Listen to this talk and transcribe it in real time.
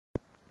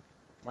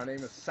My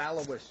name is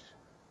Salawish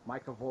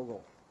Micah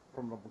Vogel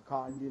from the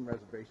Makah Indian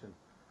Reservation.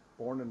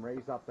 Born and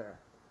raised up there.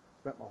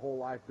 Spent my whole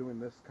life doing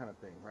this kind of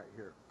thing right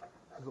here.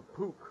 This is a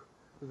pook.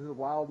 This is a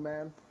wild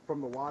man from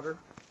the water.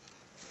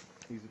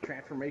 He's a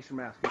transformation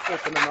mask. He's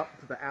opening up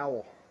to the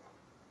owl.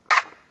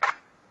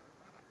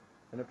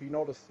 And if you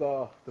notice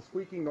the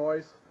squeaking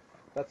noise,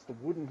 that's the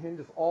wooden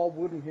hinges, all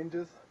wooden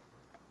hinges,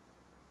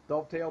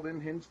 dovetailed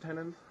in hinge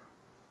tenons.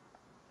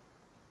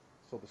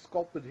 So the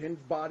sculpted hinge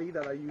body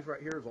that I use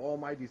right here is all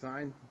my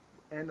design,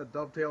 and the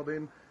dovetailed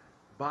in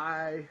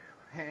by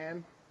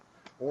hand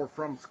or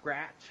from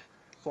scratch.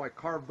 So I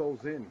carved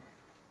those in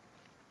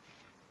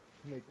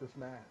to make this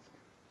mask.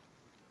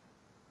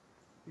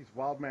 He's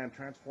wild man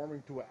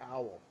transforming to an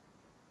owl.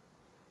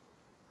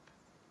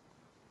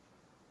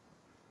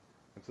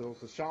 And so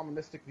it's a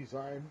shamanistic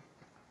design.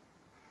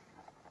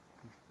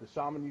 The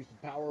shaman used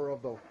the power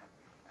of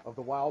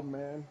the wild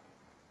man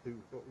to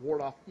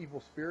ward off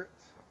evil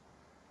spirits.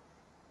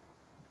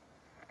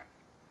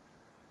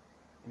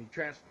 And he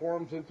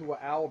transforms into an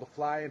owl to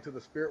fly into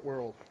the spirit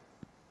world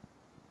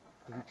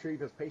to retrieve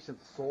his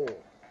patient's soul.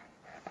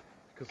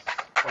 Because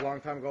a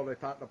long time ago they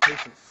thought the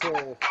patient's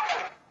soul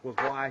was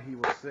why he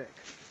was sick.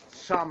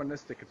 It's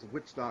shamanistic. It's a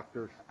witch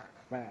doctor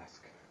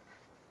mask.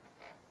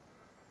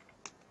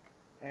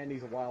 And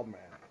he's a wild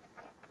man.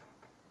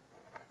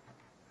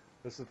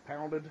 This is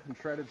pounded and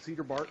shredded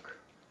cedar bark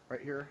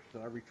right here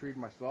that I retrieved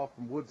myself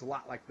from woods a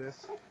lot like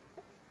this.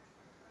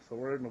 So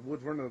we're in the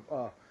woods. We're in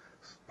the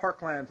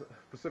parklands,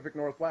 Pacific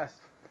Northwest,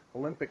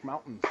 Olympic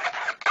Mountains.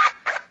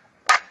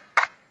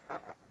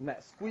 And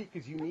that squeak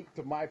is unique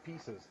to my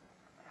pieces.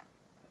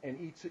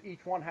 And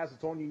each one has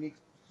its own unique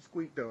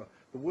squeak. The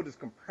wood is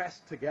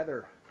compressed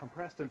together,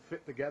 compressed and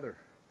fit together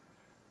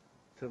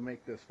to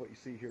make this what you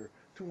see here.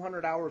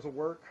 200 hours of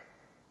work,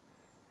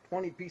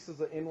 20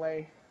 pieces of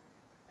inlay,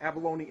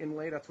 abalone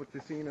inlay. That's what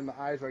you're seeing in the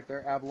eyes right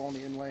there,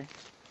 abalone inlay.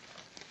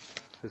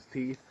 His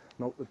teeth,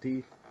 note the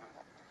teeth.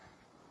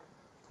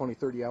 20,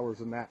 30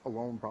 hours in that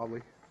alone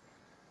probably.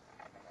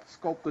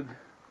 Sculpted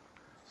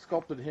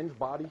hinge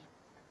body.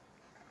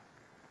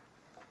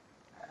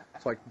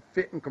 So I can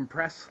fit and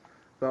compress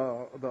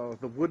the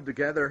wood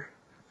together.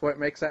 So it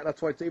makes that.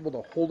 That's why it's able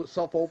to hold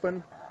itself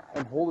open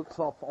and hold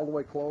itself all the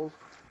way closed.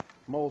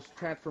 Most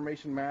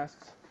transformation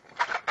masks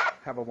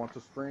have a bunch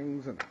of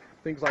strings and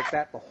things like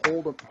that to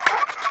hold them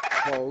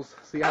closed.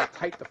 See how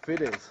tight the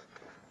fit is.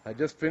 I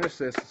just finished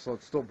this, so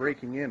it's still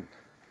breaking in.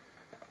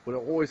 But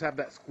it'll always have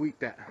that squeak,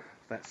 that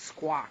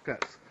squawk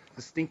that's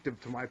distinctive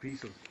to my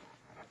pieces.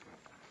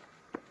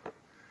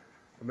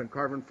 I've been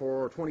carving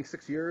for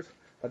 26 years.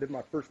 I did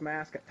my first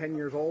mask at 10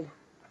 years old.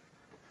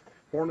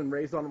 Born and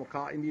raised on the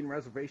Makah Indian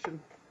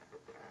Reservation.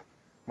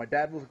 My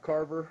dad was a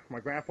carver. My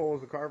grandpa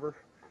was a carver.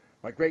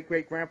 My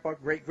great-great-grandpa,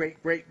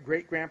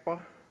 great-great-great-great-grandpa.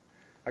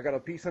 I got a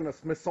piece in the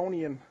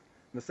Smithsonian in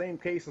the same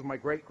case as my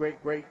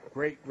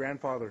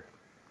great-great-great-great-grandfather.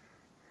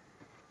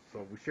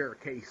 So we share a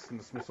case in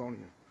the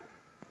Smithsonian.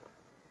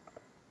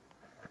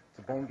 It's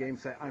a bone game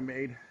set I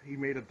made. He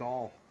made a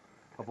doll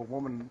of a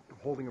woman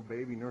holding a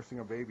baby, nursing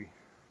a baby.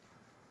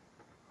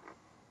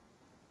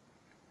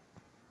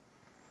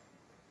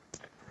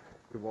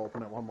 We'll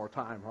open it one more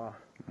time, huh?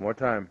 More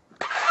time.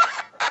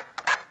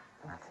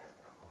 That's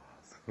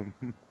Awesome.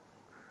 That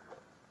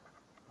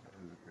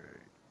was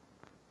great.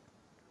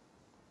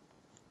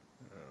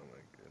 Oh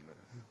my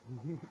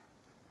goodness.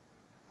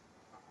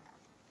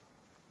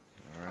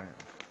 All right.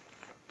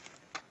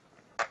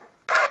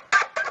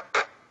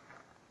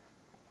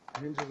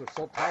 Hinges are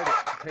so tight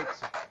it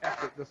takes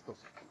effort just to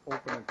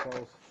open and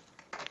close.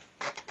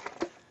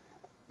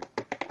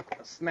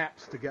 It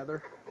snaps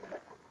together.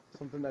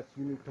 Something that's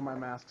unique to my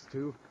masks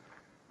too.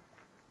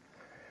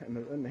 And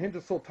the hinge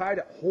is so tight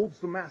it holds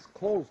the mask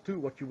closed too,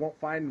 what you won't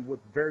find with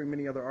very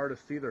many other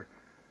artists either.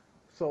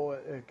 So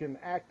it can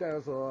act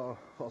as a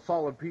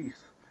solid piece.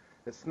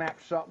 It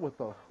snaps shut with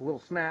a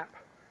little snap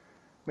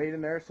made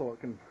in there, so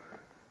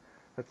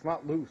it's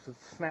not loose,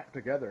 it's snapped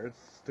together,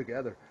 it's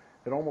together.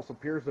 It almost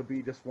appears to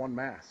be just one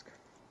mask.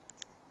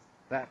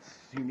 That's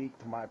unique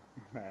to my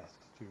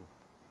masks too.